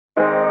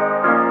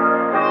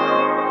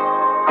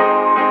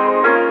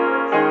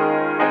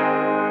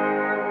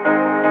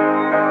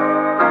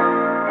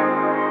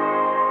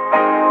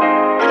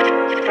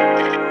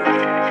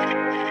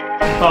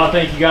Father,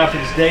 thank you, God, for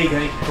this day.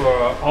 Thank you for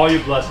all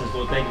your blessings,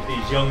 Lord. Thank you for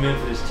these young men,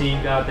 for this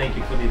team, God. Thank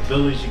you for the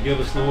abilities you give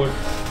us, Lord.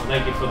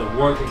 Thank you for the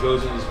work that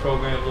goes into this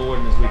program, Lord,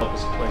 and as we help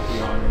us play for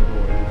your honor,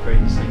 Lord. We pray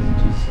these things in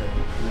Jesus' name.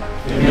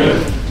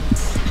 Amen.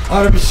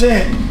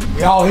 100%.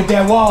 We all hit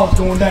that wall, it's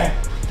going down.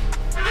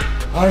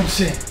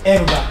 100%.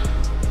 Everybody.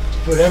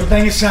 Put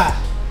everything aside.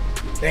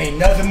 There ain't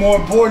nothing more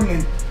important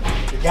than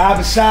the guy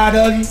beside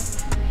of you,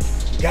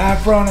 the guy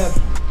in front of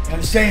you. You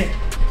understand?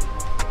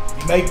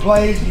 You make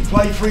plays and you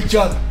play for each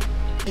other.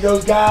 See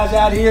those guys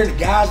out here, the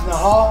guys in the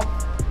hall?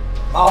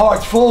 My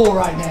heart's full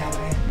right now,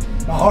 man.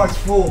 My heart's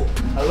full.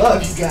 I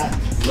love you guys.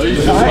 All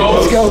right,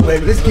 let's go,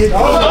 baby. Let's get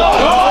going.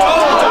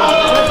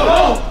 Let's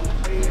go.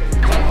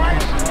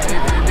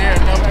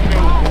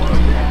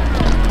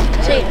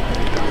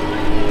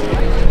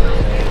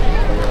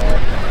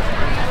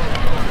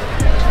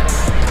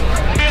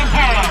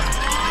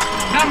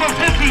 Number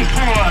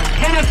 54,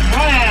 Kenneth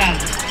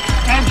Bland.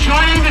 And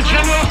joining the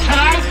Generals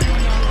tonight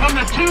from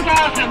the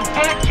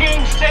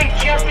 2013 state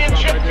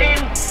championship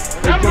team,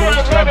 number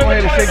 11. Go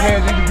ahead and shake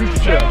hands and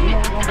introduce yourself.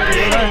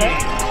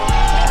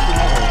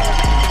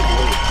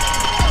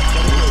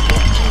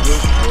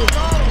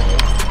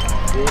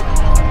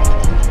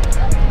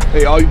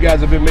 Hey, all you guys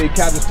have been made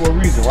captains for a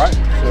reason, right?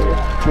 So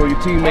control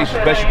your teammates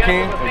as best you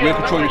can, and we'll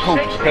control your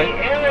coaches, okay?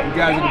 You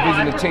guys are the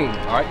vision of the team,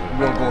 all right?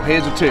 We're gonna go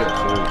heads or tails.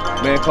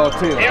 So, man called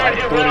tails, right?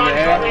 Throw it in the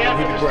air and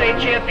hit the state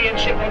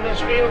championship on this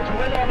field to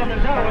win on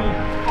his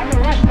own on the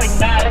wrestling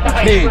mat at the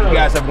high school. school. You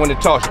guys have won the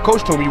toss. Your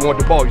coach told me you want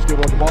the ball. You still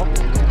want the ball?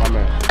 My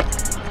man.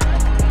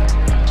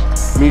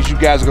 Means you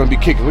guys are gonna be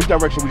kicking. Which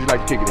direction would you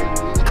like to kick it in?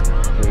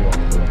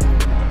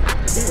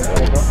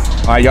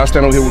 All right, y'all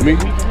stand over here with me.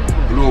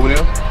 Blue over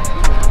there.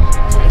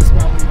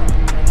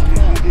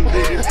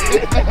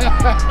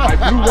 Alright,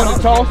 Blue won the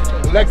toss,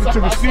 elected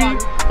to receive.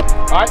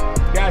 Alright,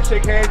 guys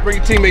shake hands, bring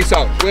your teammates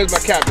out. Where's my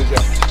captains at?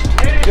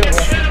 Ladies and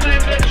gentlemen,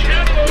 the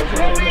Generals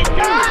will be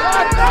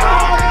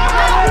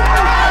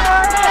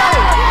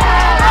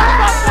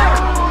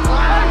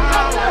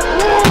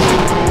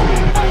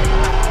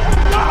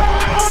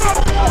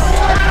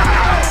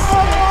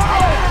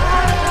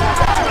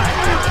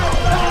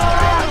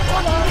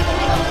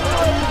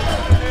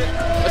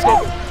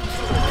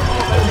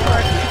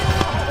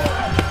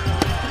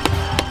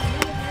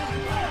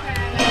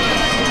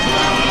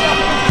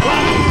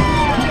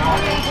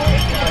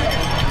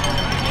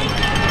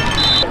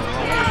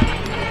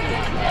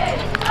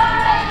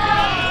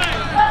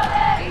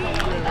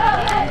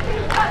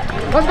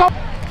Let's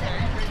go!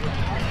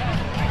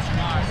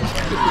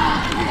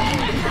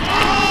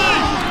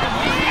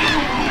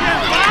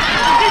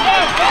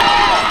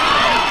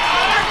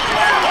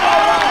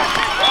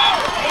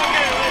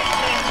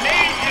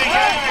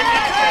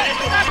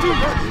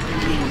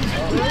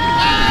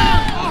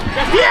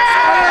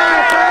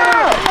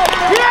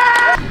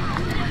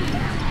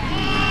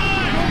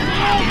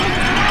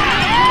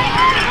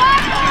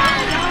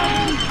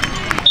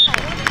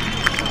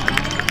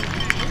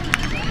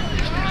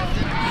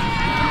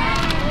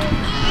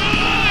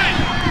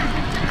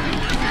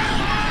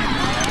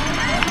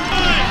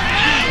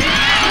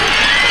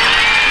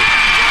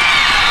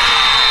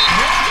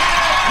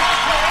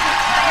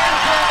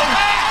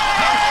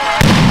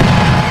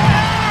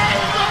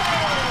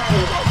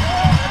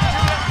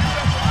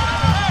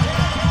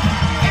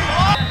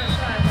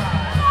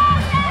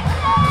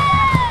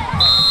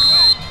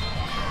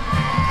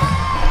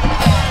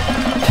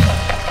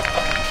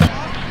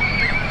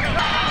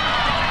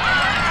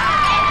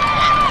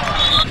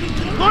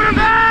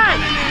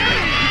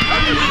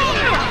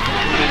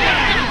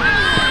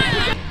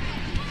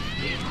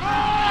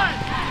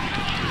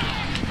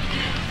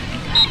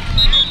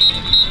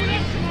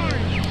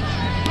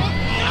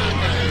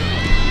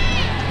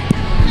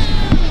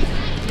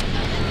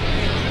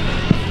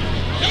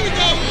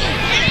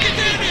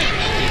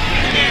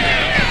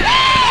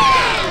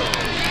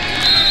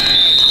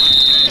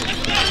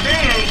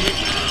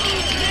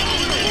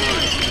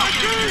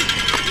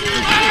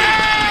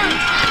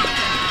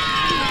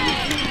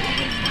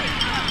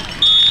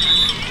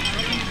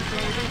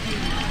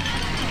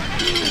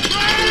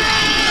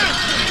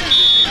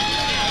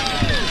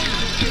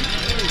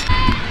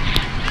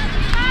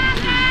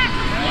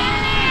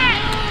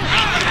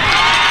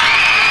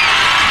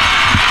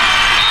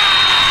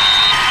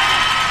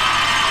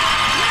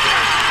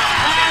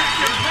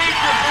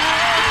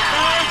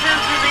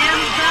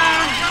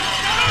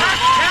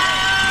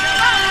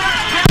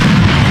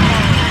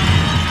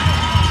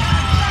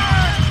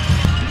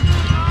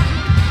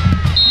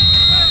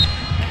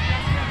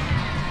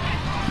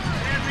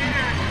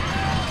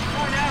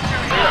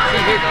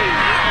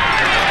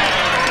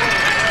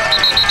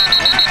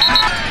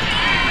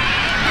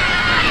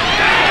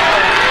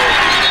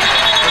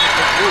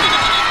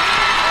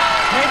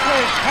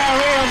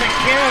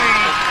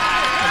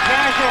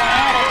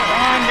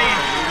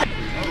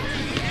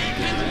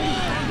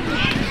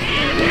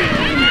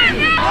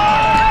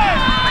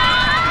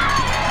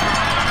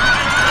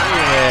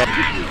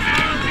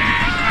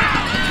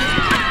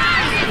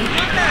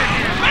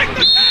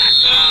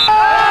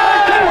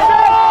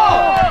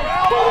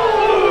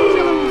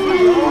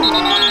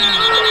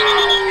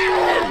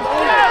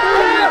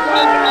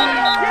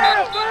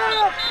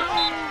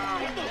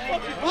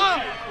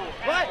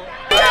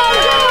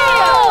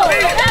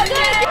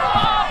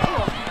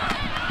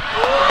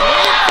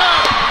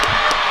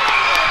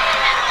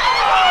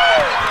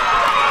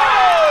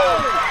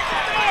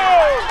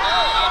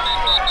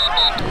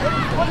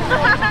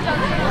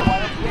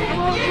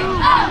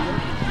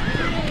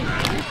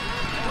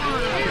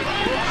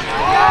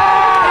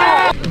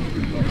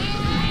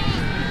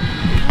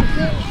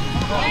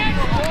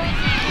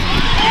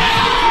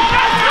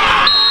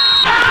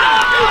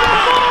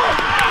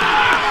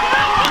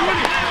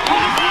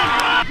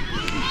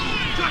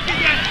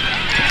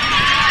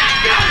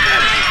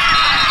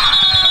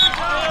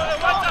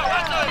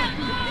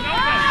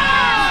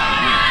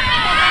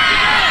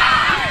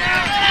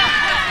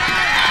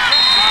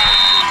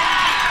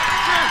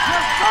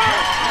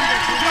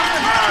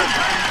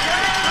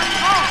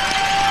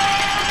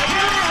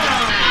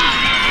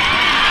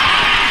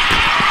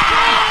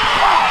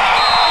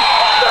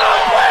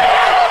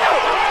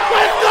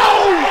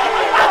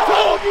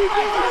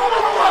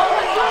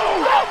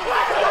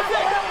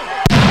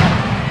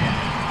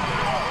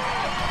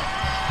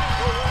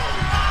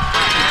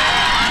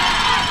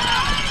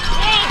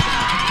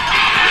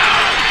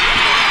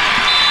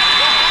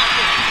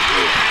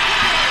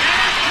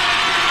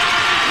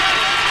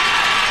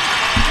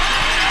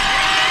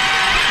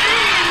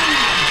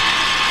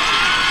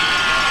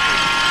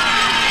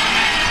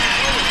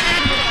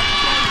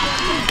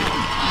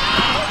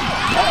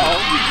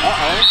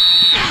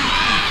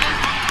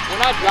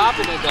 not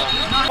dropping it though.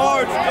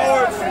 North.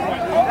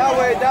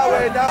 That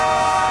way.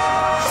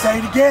 Stay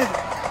together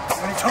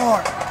when it's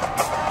hard.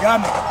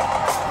 Got me.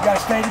 You gotta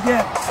stay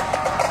together.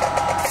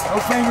 No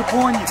finger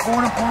pointing, you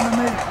point to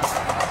me.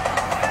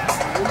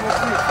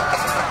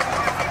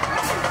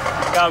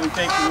 God, we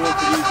thank you, Lord,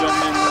 for these young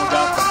men, Lord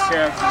God, for the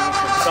character, Lord,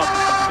 for the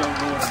toughness of show,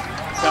 Lord.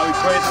 God, we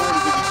pray, Lord,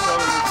 as we show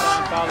in this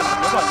time, Father,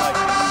 nobody likes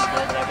to lose,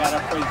 Lord, but I got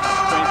our praise for the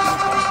strength and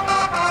the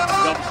confidence.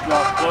 Help us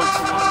draw close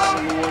to one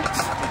another, Lord,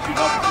 that you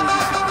help us, Lord,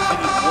 to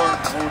continue to work,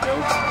 Lord, to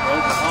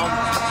overcome.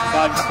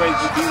 God, we pray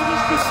that you be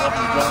with us, help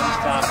us grow in this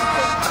time,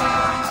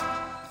 and